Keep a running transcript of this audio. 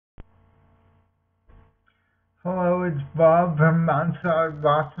Hello, it's Bob from outside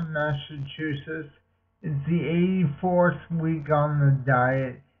Boston, Massachusetts. It's the 84th week on the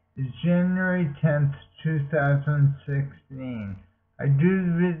diet. It's January 10th, 2016. I do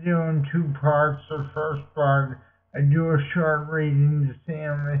the video in two parts. The first part, I do a short reading to see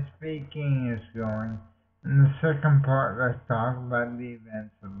how my speaking is going. And the second part, I talk about the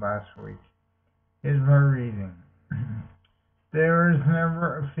events of last week. Here's my reading. There is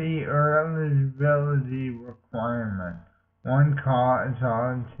never a fee or eligibility requirement. One call is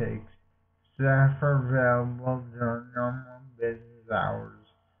all it takes. Staff are available during normal business hours,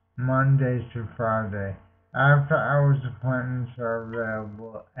 Monday to Friday. After-hours appointments are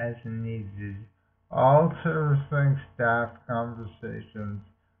available as needed. All servicing staff conversations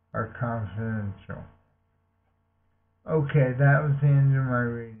are confidential. Okay, that was the end of my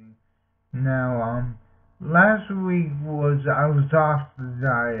reading. Now, last week I was off the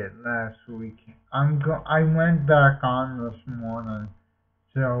diet last week. I went back on this morning,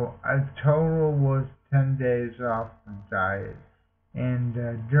 so a total was 10 days off the diet. And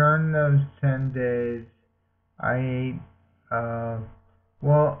during those 10 days, I ate,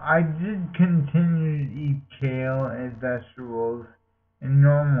 I did continue to eat kale and vegetables and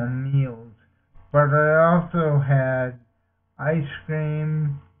normal meals, but I also had ice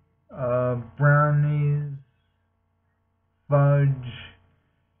cream, brownies, fudge,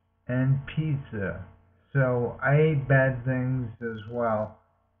 and pizza. So I ate bad things as well,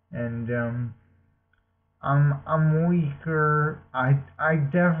 and I'm weaker. I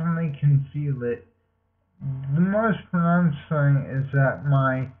definitely can feel it. The most pronounced thing is that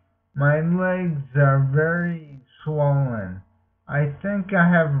my legs are very swollen. I think I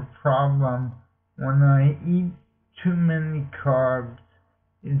have a problem when I eat too many carbs.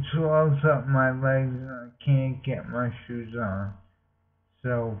 It swells up my legs and I can't get my shoes on.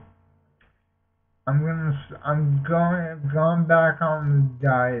 So I've gone back on the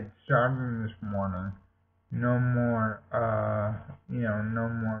diet starting this morning. No more no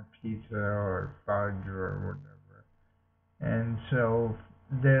more pizza or fudge or whatever. And so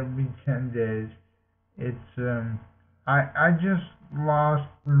there'll be 10 days. It's I just lost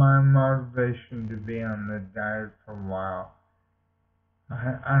my motivation to be on the diet for a while. I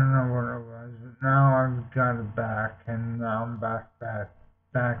don't know what it was, but now I've got it back, and now I'm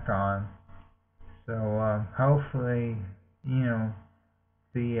back on. So hopefully,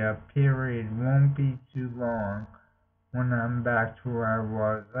 the period won't be too long when I'm back to where I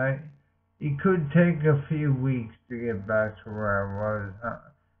was. It could take a few weeks to get back to where I was.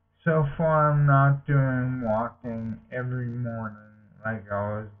 So far, I'm not doing walking every morning like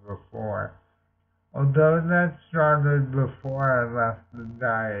I was before. Although that started before I left the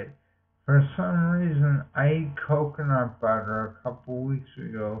diet, for some reason I ate coconut butter a couple weeks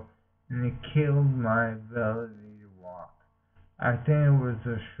ago and it killed my ability to walk. I think it was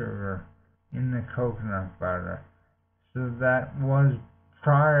the sugar in the coconut butter. So that was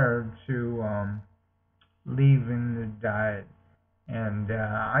prior to leaving the diet, and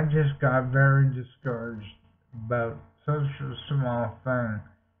I just got very discouraged about such a small thing.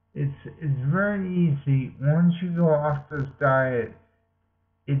 It's very easy once you go off this diet.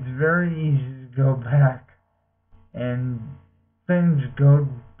 It's very easy to go back, and things go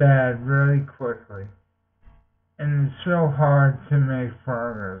bad really quickly, and it's so hard to make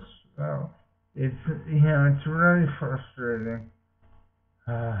progress. So it's really frustrating.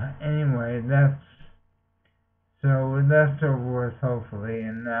 Anyway, that's over with hopefully,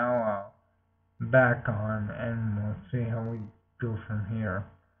 and now I'll back on, and we'll see how we go from here.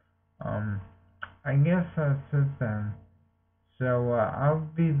 I guess that's it then. So I'll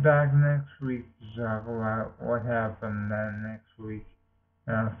be back next week to talk about what happened then next week,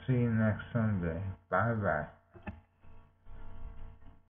 and I'll see you next Sunday. Bye bye.